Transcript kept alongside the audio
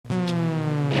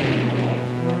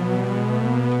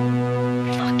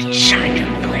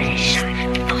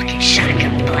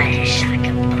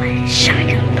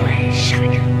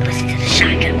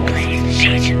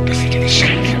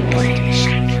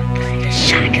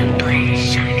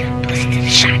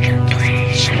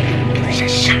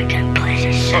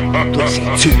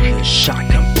Listen to the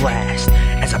shotgun blast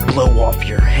as I blow off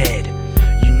your head.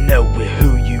 You know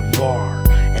who you are,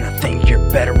 and I think you're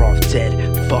better off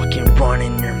dead. Fucking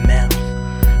running your mouth,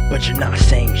 but you're not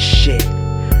saying shit.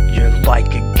 You're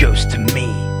like a ghost to me.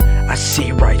 I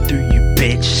see right through you,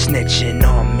 bitch, snitching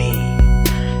on me.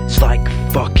 It's like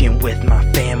fucking with my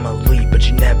family, but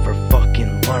you never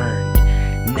fucking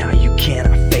learned. Now you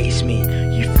cannot face me.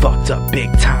 You fucked up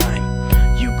big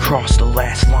time. You crossed the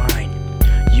last line.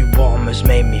 You almost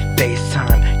made me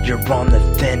FaceTime. You're on the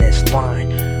thinnest line.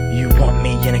 You want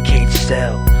me in a cage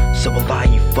cell, so will I,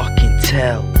 you fucking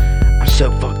tell. I'm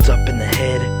so fucked up in the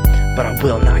head, but I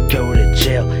will not go to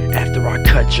jail. After I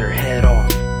cut your head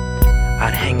off,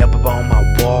 I'd hang up on my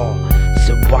wall,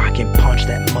 so I can punch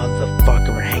that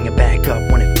motherfucker and hang it back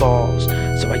up when it falls.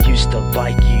 So I used to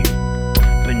like you,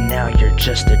 but now you're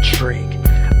just a trick.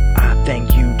 I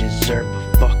think you deserve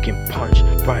a fucking punch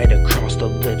right across the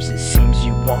lips. It seems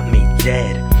you want me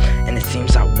dead, and it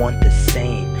seems I want the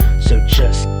same. So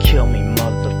just kill me,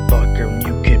 motherfucker, and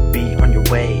you could be on your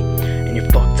way. And your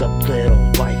fucked up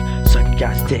little life, sucking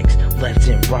guys' dicks left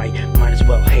and right. Might as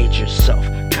well hate yourself,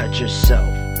 cut yourself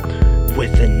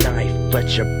with a knife,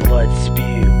 let your blood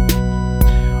spew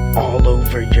all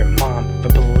over your mom for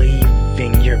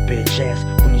believing your bitch ass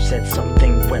when you said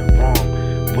something went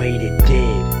wrong. Wait, it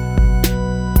did.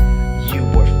 You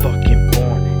were fucking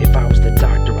born. If I was the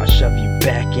doctor, I'd shove you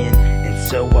back in and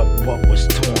sew up what was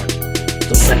torn.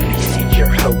 Don't let me see your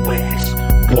hoe ass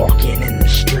walking in the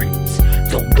streets.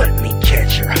 Don't let me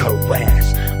catch your hoe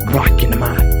ass rocking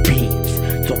my beats.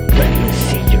 Don't let me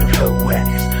see your hoe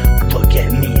ass look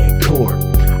at me in court,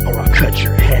 or I'll cut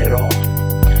your head off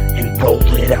and roll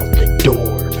it out the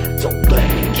door. Don't let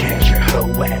me catch your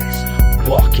hoe ass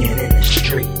walking in the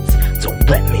streets. Don't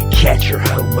let me catch your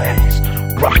hoe ass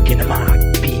rocking my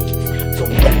beats.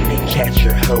 Don't let me catch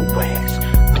your hoe ass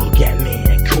look at me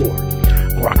in court,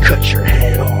 or I'll cut your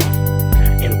head off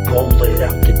and roll it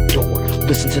out the door.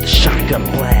 Listen to the shotgun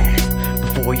blast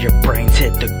before your brains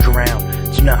hit the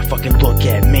ground. Do not fucking look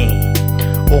at me,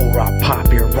 or I'll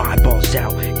pop your eyeballs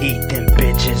out. Eat them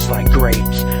bitches like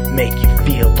grapes, make you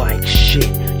feel like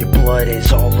shit. Your blood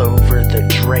is all over the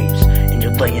drapes, and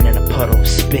you're laying in a puddle of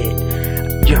spit.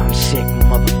 Yeah, I'm sick,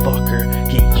 motherfucker,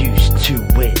 get used to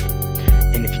it.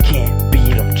 And if you can't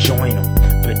beat them, join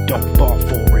them, but don't fall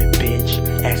for it,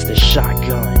 bitch. Ask the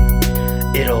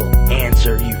shotgun, it'll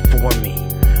answer you for me,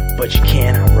 but you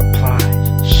cannot reply.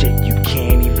 Shit, you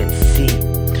can't even see.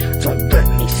 Don't let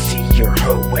me see your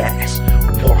hoe ass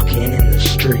walking in the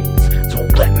streets.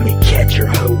 Don't let me catch your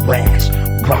hoe ass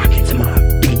rocking to my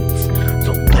beats.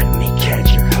 Don't let me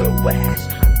catch your hoe ass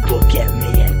look at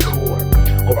me in court,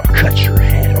 or I'll cut your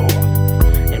head off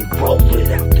and roll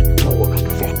it out the door.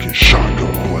 Fucking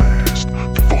shotgun blast.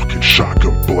 Fucking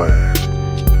shotgun blast.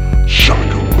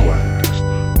 Shotgun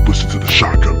blast. Listen to the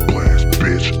shotgun blast,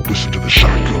 bitch. Listen to the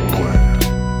shotgun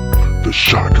blast. The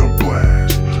shotgun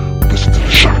blast. Listen to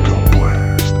the shotgun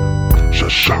blast.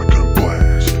 Shotgun